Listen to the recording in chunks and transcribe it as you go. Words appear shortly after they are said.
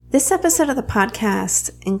This episode of the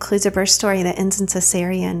podcast includes a birth story that ends in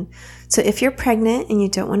cesarean. So if you're pregnant and you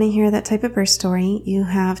don't want to hear that type of birth story, you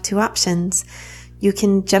have two options. You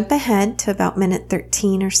can jump ahead to about minute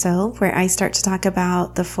 13 or so, where I start to talk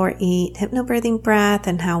about the 4-8 hypnobirthing breath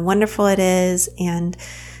and how wonderful it is and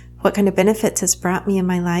what kind of benefits it's brought me in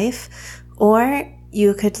my life. Or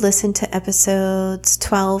you could listen to episodes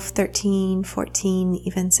 12, 13, 14,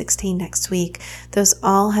 even 16 next week. Those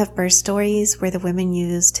all have birth stories where the women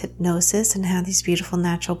used hypnosis and had these beautiful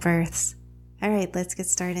natural births. All right, let's get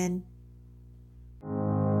started.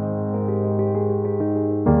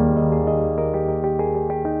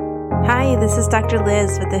 Hi, this is Dr.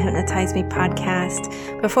 Liz with the Hypnotize Me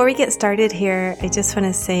podcast. Before we get started here, I just want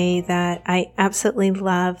to say that I absolutely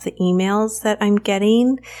love the emails that I'm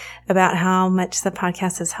getting about how much the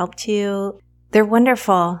podcast has helped you. They're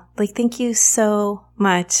wonderful. Thank you so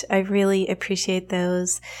much. I really appreciate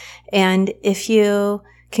those. And if you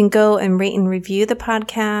can go and rate and review the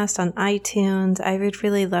podcast on iTunes, I would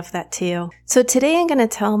really love that too. So today I'm going to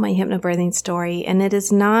tell my hypnobirthing story, and it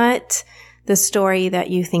is not the story that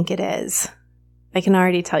you think it is. I can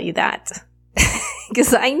already tell you that.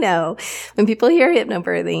 Because I know when people hear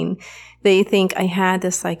hypnobirthing, they think I had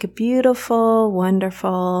this a beautiful,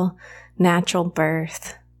 wonderful, natural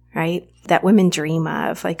birth, right? That women dream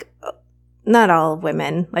of. Not all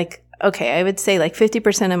women. I would say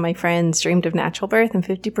 50% of my friends dreamed of natural birth and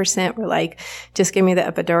 50% were just give me the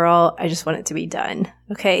epidural. I just want it to be done.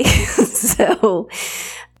 Okay. So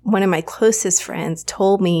one of my closest friends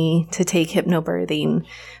told me to take hypnobirthing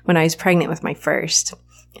when I was pregnant with my first,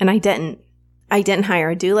 and I didn't. I didn't hire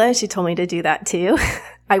a doula. She told me to do that too.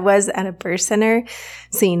 I was at a birth center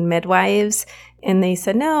seeing midwives, and they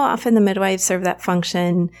said, no, often the midwives serve that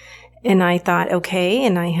function. And I thought, okay,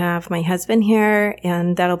 and I have my husband here,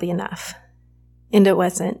 and that'll be enough. And it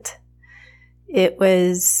wasn't. It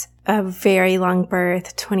was a very long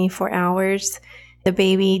birth, 24 hours. The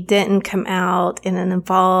baby didn't come out, and it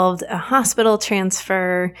involved a hospital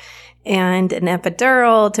transfer and an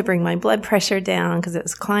epidural to bring my blood pressure down because it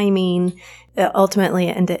was climbing. Ultimately,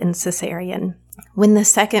 it ended in cesarean. When the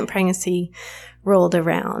second pregnancy rolled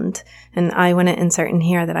around, and I want to insert in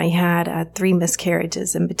here that I had 3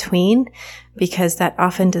 miscarriages in between, because that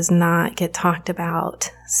often does not get talked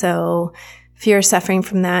about. So if you're suffering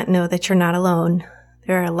from that, know that you're not alone.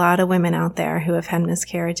 There are a lot of women out there who have had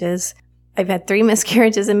miscarriages. I've had 3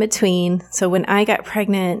 miscarriages in between. So when I got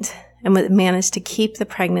pregnant and managed to keep the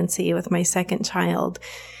pregnancy with my second child,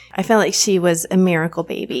 I felt like she was a miracle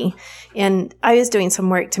baby. And I was doing some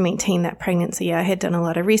work to maintain that pregnancy. I had done a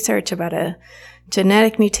lot of research about a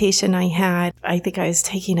genetic mutation I had. I think I was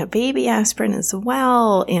taking a baby aspirin as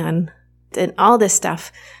well. And all this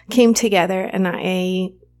stuff came together, and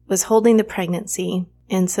I was holding the pregnancy.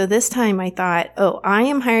 And so this time I thought, I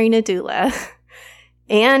am hiring a doula.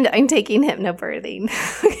 And I'm taking hypnobirthing,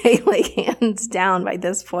 okay, hands down by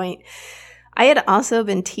this point. I had also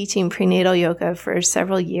been teaching prenatal yoga for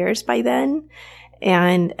several years by then,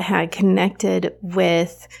 and had connected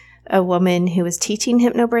with a woman who was teaching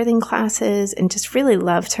hypnobirthing classes and just really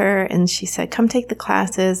loved her. And she said, come take the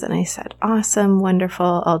classes. And I said, awesome,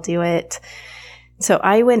 wonderful, I'll do it. So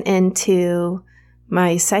I went into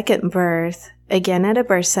my second birth again at a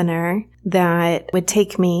birth center that would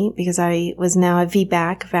take me, because I was now a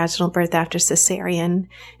VBAC, vaginal birth after cesarean.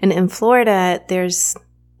 And in Florida, there's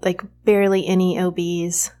barely any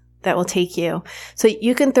OBs that will take you. So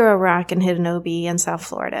you can throw a rock and hit an OB in South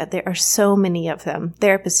Florida. There are so many of them.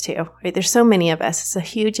 Therapists too, right? There's so many of us. It's a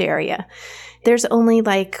huge area. There's only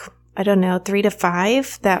 3 to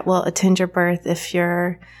 5 that will attend your birth if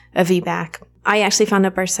you're a VBAC. I actually found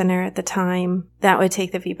a birth center at the time that would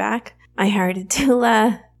take the VBAC. I hired a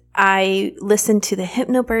doula. I listened to the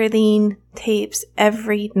hypnobirthing tapes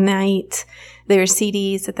every night. They were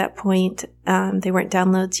CDs at that point. They weren't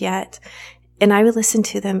downloads yet. And I would listen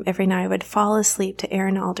to them every night. I would fall asleep to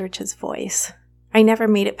Aaron Aldrich's voice. I never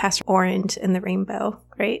made it past Orange and the Rainbow,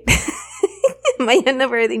 right? My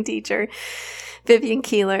hypnobirthing teacher, Vivian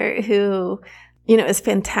Keeler, who, is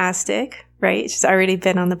fantastic, right? She's already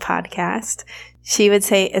been on the podcast. She would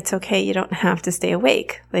say, it's okay. You don't have to stay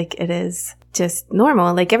awake. It is just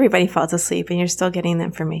normal. Everybody falls asleep and you're still getting the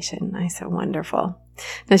information. I said, wonderful.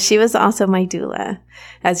 Now, she was also my doula,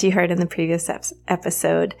 as you heard in the previous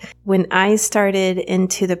episode. When I started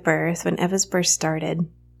into the birth, when Eva's birth started,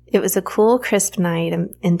 it was a cool, crisp night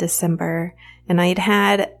in December. And I'd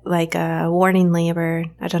had a warning labor,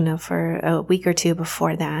 for a week or 2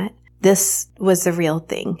 before that. This was the real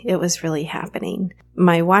thing. It was really happening.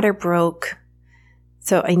 My water broke.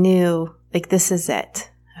 So I knew, this is it.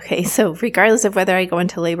 Okay, so regardless of whether I go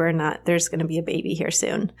into labor or not, there's going to be a baby here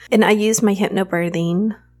soon. And I used my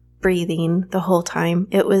hypnobirthing breathing the whole time.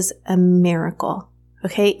 It was a miracle.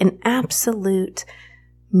 Okay, an absolute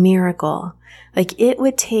miracle. Like it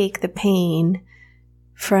would take the pain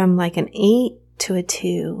from like an 8 to a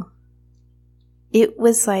 2. It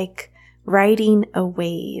was like riding a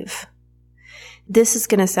wave. This is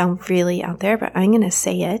going to sound really out there, but I'm going to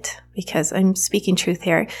say it because I'm speaking truth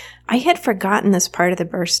here. I had forgotten this part of the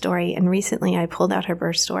birth story, and recently I pulled out her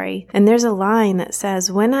birth story. And there's a line that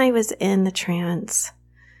says, when I was in the trance,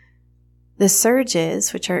 the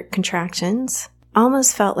surges, which are contractions,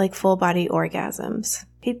 almost felt like full body orgasms.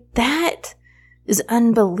 Okay, that is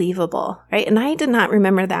unbelievable, right? And I did not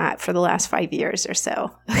remember that for the last 5 years or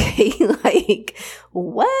so. Okay, like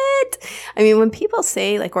what? I mean, when people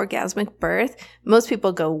say like orgasmic birth, most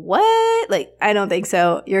people go, what? Like, I don't think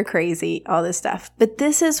so. You're crazy, all this stuff. But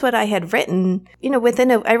this is what I had written,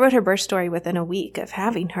 I wrote her birth story within a week of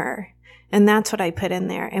having her. And that's what I put in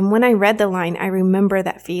there. And when I read the line, I remember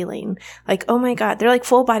that feeling like, oh my God, they're like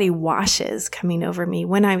full body washes coming over me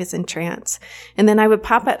when I was in trance. And then I would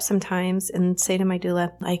pop up sometimes and say to my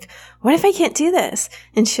doula, like, what if I can't do this?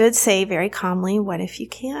 And she would say very calmly, what if you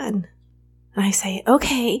can? And I say,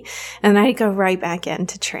 okay. And I'd go right back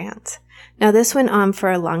into trance. Now this went on for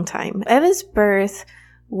a long time. Eva's birth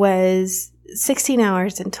was 16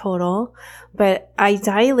 hours in total, but I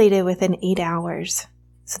dilated within 8 hours.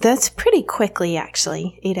 So that's pretty quickly,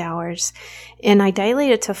 actually, 8 hours. And I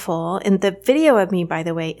dilated to full. And the video of me, by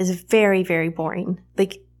the way, is very, very boring.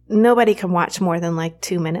 Like nobody can watch more than like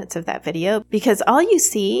 2 minutes of that video because all you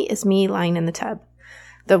see is me lying in the tub,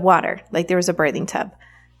 the water, like there was a birthing tub.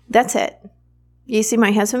 That's it. You see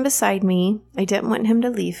my husband beside me. I didn't want him to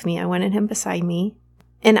leave me. I wanted him beside me.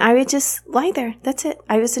 And I would just lie there. That's it.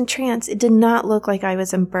 I was in trance. It did not look like I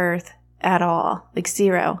was in birth at all, like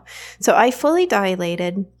zero. So I fully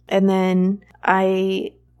dilated, and then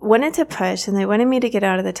I wanted to push, and they wanted me to get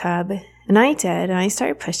out of the tub, and I did, and I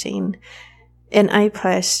started pushing, and I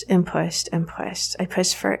pushed and pushed and pushed. I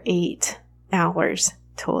pushed for 8 hours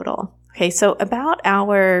total. Okay, so about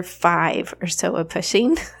hour 5 or so of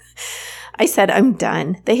pushing, I said, I'm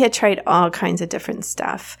done. They had tried all kinds of different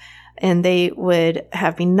stuff, and they would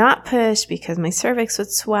have me not push because my cervix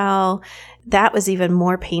would swell. That was even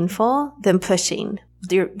more painful than pushing.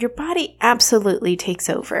 Your body absolutely takes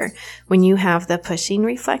over when you have the pushing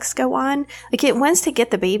reflex go on. Like it wants to get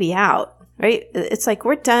the baby out, right? It's like,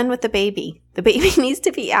 we're done with the baby. The baby needs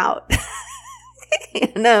to be out.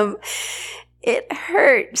 And it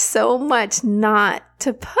hurt so much not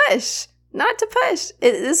to push.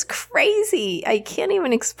 It is crazy. I can't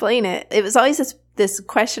even explain it. It was always this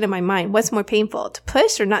question in my mind, what's more painful, to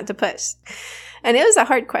push or not to push? And it was a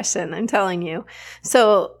hard question, I'm telling you.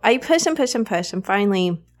 So I push and push and push. And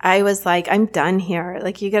finally, I was like, I'm done here.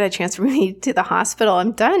 Like, you got to transfer me to the hospital.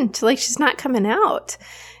 I'm done. Like, she's not coming out.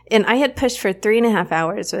 And I had pushed for 3.5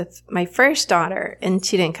 hours with my first daughter, and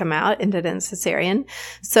she didn't come out, ended in cesarean.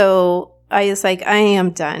 So I was like, I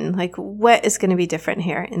am done. Like, what is going to be different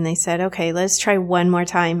here? And they said, okay, let's try one more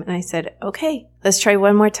time. And I said, okay, let's try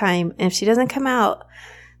one more time. And if she doesn't come out,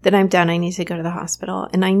 then I'm done. I need to go to the hospital.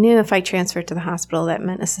 And I knew if I transferred to the hospital, that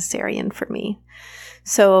meant a cesarean for me.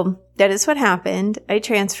 So that is what happened. I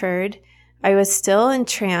transferred. I was still in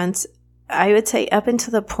trance, I would say up until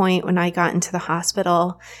the point when I got into the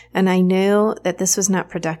hospital, and I knew that this was not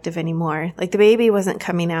productive anymore. Like the baby wasn't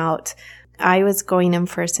coming out. I was going in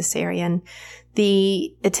for a cesarean.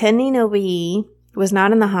 The attending OB was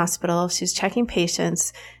not in the hospital. She was checking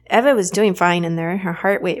patients. Eva was doing fine in there. Her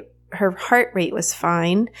heart rate was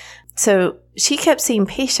fine. So she kept seeing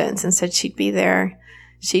patients and said she'd be there.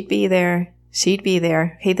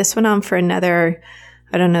 Hey, this went on for another,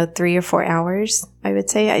 3 or 4 hours, I would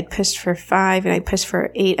say. I'd pushed for 5 and I pushed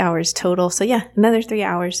for 8 hours total. So yeah, another 3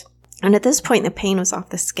 hours. And at this point, the pain was off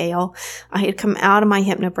the scale. I had come out of my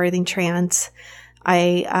hypnobirthing trance.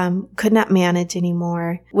 I could not manage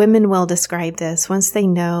anymore. Women will describe this. Once they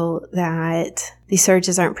know that these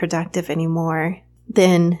surges aren't productive anymore,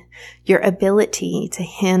 then your ability to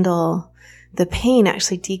handle the pain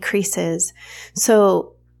actually decreases.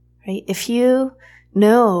 So, right, if you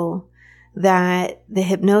know that the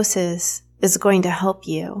hypnosis is going to help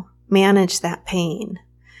you manage that pain,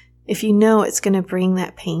 if you know it's going to bring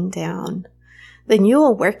that pain down, then you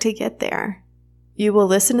will work to get there. You will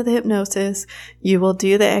listen to the hypnosis, you will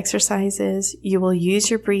do the exercises, you will use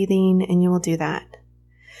your breathing, and you will do that.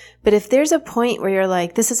 But if there's a point where you're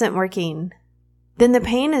like, this isn't working, then the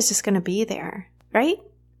pain is just going to be there, right?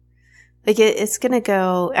 Like it's going to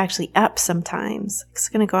go actually up sometimes. It's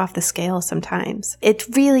going to go off the scale sometimes. It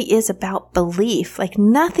really is about belief. Like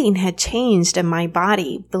nothing had changed in my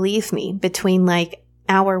body, believe me, between like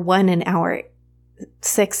hour 1 and hour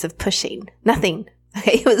 6 of pushing. Nothing.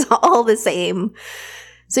 Okay. It was all the same.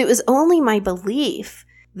 So it was only my belief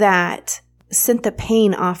that sent the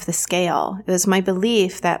pain off the scale. It was my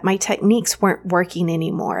belief that my techniques weren't working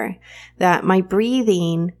anymore, that my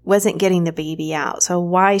breathing wasn't getting the baby out. So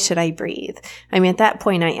why should I breathe? I mean, at that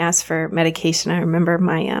point, I asked for medication. I remember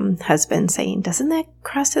my husband saying, doesn't that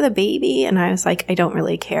cross to the baby? And I was like, I don't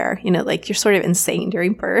really care. You know, like you're sort of insane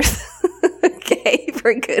during birth. Okay,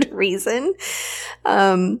 for good reason.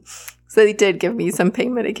 So they did give me some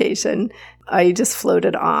pain medication. I just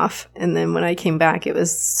floated off. And then when I came back, it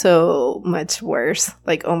was so much worse.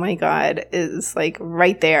 Like, oh my God, it's like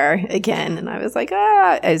right there again. And I was like,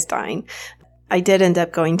 I was dying. I did end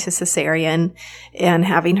up going to cesarean and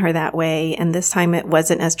having her that way. And this time it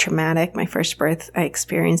wasn't as traumatic. My first birth I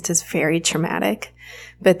experienced as very traumatic,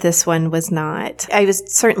 but this one was not. I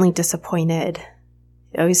was certainly disappointed.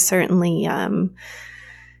 I was certainly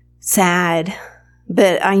sad,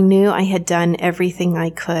 but I knew I had done everything I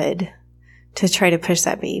could to try to push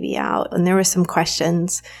that baby out. And there were some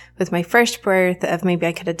questions with my first birth of maybe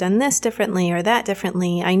I could have done this differently or that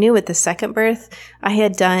differently. I knew with the second birth, I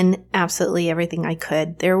had done absolutely everything I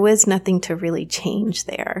could. There was nothing to really change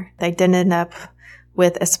there. I did end up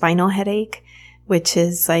with a spinal headache, which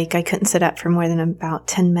is like I couldn't sit up for more than about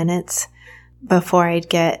 10 minutes before I'd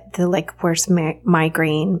get the like worst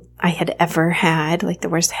migraine I had ever had, like the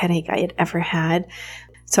worst headache I had ever had.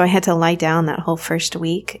 So I had to lie down that whole first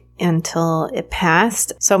week until it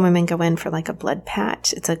passed. Some women go in for like a blood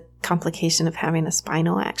patch. It's a complication of having a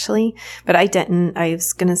spinal actually, but I didn't. I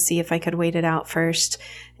was going to see if I could wait it out first,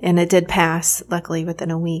 and it did pass luckily within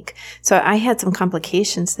a week. So I had some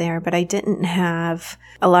complications there, but I didn't have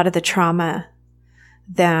a lot of the trauma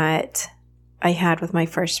that I had with my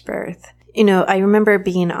first birth. You know, I remember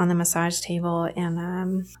being on the massage table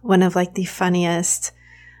and one of like the funniest,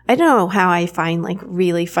 I don't know how I find like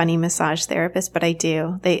really funny massage therapists, but I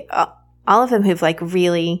do. They, all of them who've like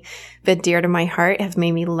really been dear to my heart have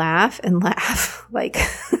made me laugh and laugh. Like,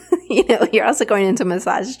 you know, you're also going into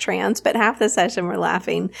massage trance, but half the session we're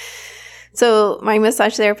laughing. So my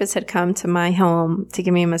massage therapist had come to my home to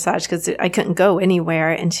give me a massage because I couldn't go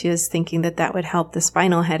anywhere. And she was thinking that that would help the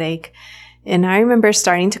spinal headache. And I remember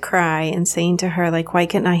starting to cry and saying to her, like, why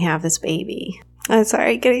can't I have this baby? I'm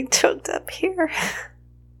sorry, getting choked up here.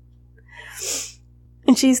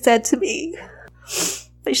 And she said to me,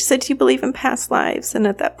 she said, do you believe in past lives? And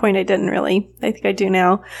at that point, I didn't really. I think I do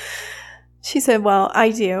now. She said, well, I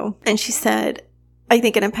do. And she said, I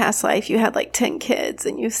think in a past life, you had like 10 kids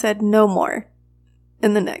and you said no more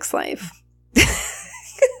in the next life.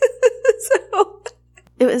 So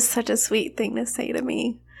it was such a sweet thing to say to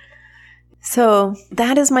me. So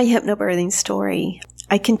that is my hypnobirthing story.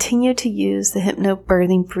 I continue to use the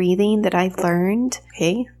hypnobirthing breathing that I learned.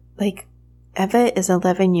 Okay. Like Eva is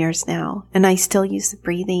 11 years now and I still use the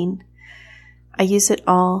breathing. I use it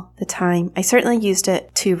all the time. I certainly used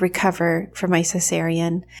it to recover from my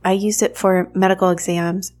cesarean. I use it for medical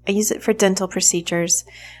exams. I use it for dental procedures.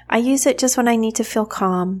 I use it just when I need to feel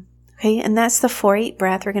calm. Okay. And that's the 4-8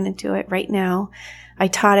 breath. We're going to do it right now. I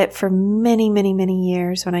taught it for many, many, many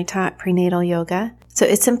years when I taught prenatal yoga. So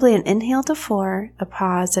it's simply an inhale to 4, a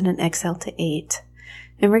pause, and an exhale to 8.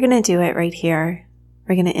 And we're going to do it right here.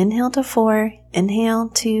 We're going to inhale to 4, inhale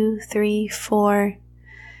 2, 3, 4,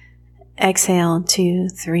 exhale 2,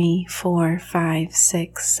 3, 4, 5,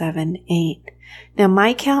 6, 7, 8. Now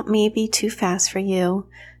my count may be too fast for you.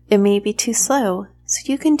 It may be too slow.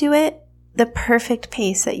 So you can do it the perfect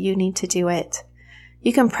pace that you need to do it.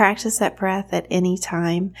 You can practice that breath at any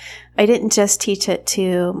time. I didn't just teach it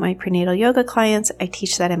to my prenatal yoga clients. I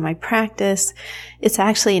teach that in my practice. It's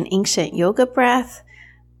actually an ancient yoga breath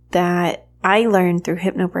that I learned through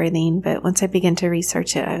hypnobirthing, but once I began to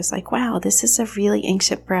research it, I was like, wow, this is a really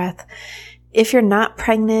ancient breath. If you're not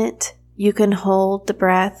pregnant, you can hold the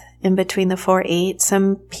breath in between the 4-8.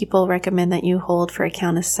 Some people recommend that you hold for a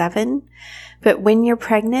count of 7, but when you're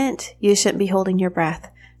pregnant, you shouldn't be holding your breath.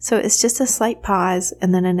 So it's just a slight pause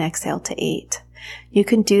and then an exhale to 8. You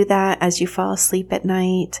can do that as you fall asleep at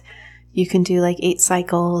night. You can do like 8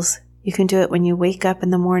 cycles. You can do it when you wake up in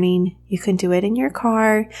the morning. You can do it in your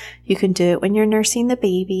car. You can do it when you're nursing the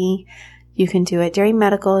baby. You can do it during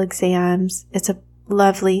medical exams. It's a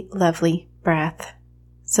lovely, lovely breath.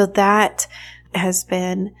 So that has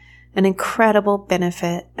been an incredible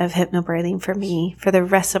benefit of hypnobirthing for me for the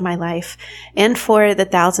rest of my life and for the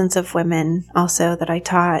thousands of women also that I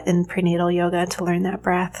taught in prenatal yoga to learn that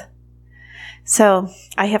breath. So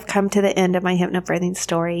I have come to the end of my hypnobirthing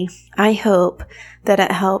story. I hope that it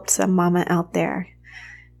helped some mama out there.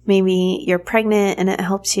 Maybe you're pregnant and it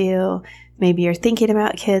helped you. Maybe you're thinking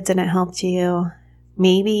about kids and it helped you.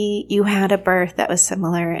 Maybe you had a birth that was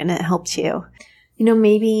similar and it helped you.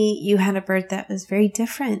 Maybe you had a birth that was very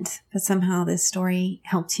different, but somehow this story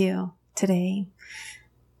helped you today.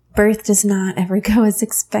 Birth does not ever go as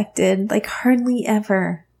expected, like hardly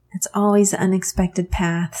ever. It's always unexpected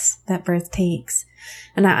paths that birth takes.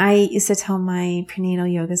 And I used to tell my prenatal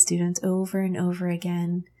yoga students over and over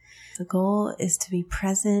again, the goal is to be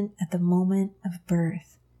present at the moment of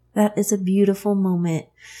birth. That is a beautiful moment.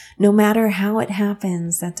 No matter how it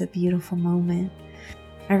happens, that's a beautiful moment.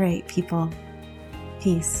 All right, people.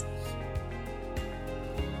 Peace.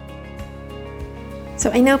 So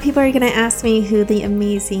I know people are going to ask me who the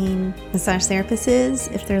amazing massage therapist is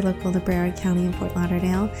if they're local to Broward County in Fort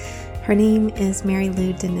Lauderdale. Her name is Mary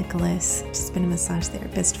Lou DeNicholas. She's been a massage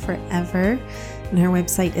therapist forever, and her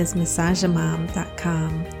website is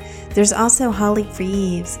massagemom.com. There's also Holly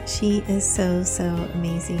Reeves. She is so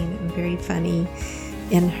amazing and very funny.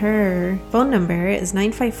 And her phone number is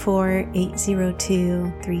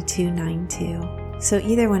 954-802-3292. So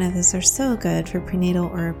either one of those are so good for prenatal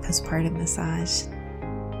or postpartum massage.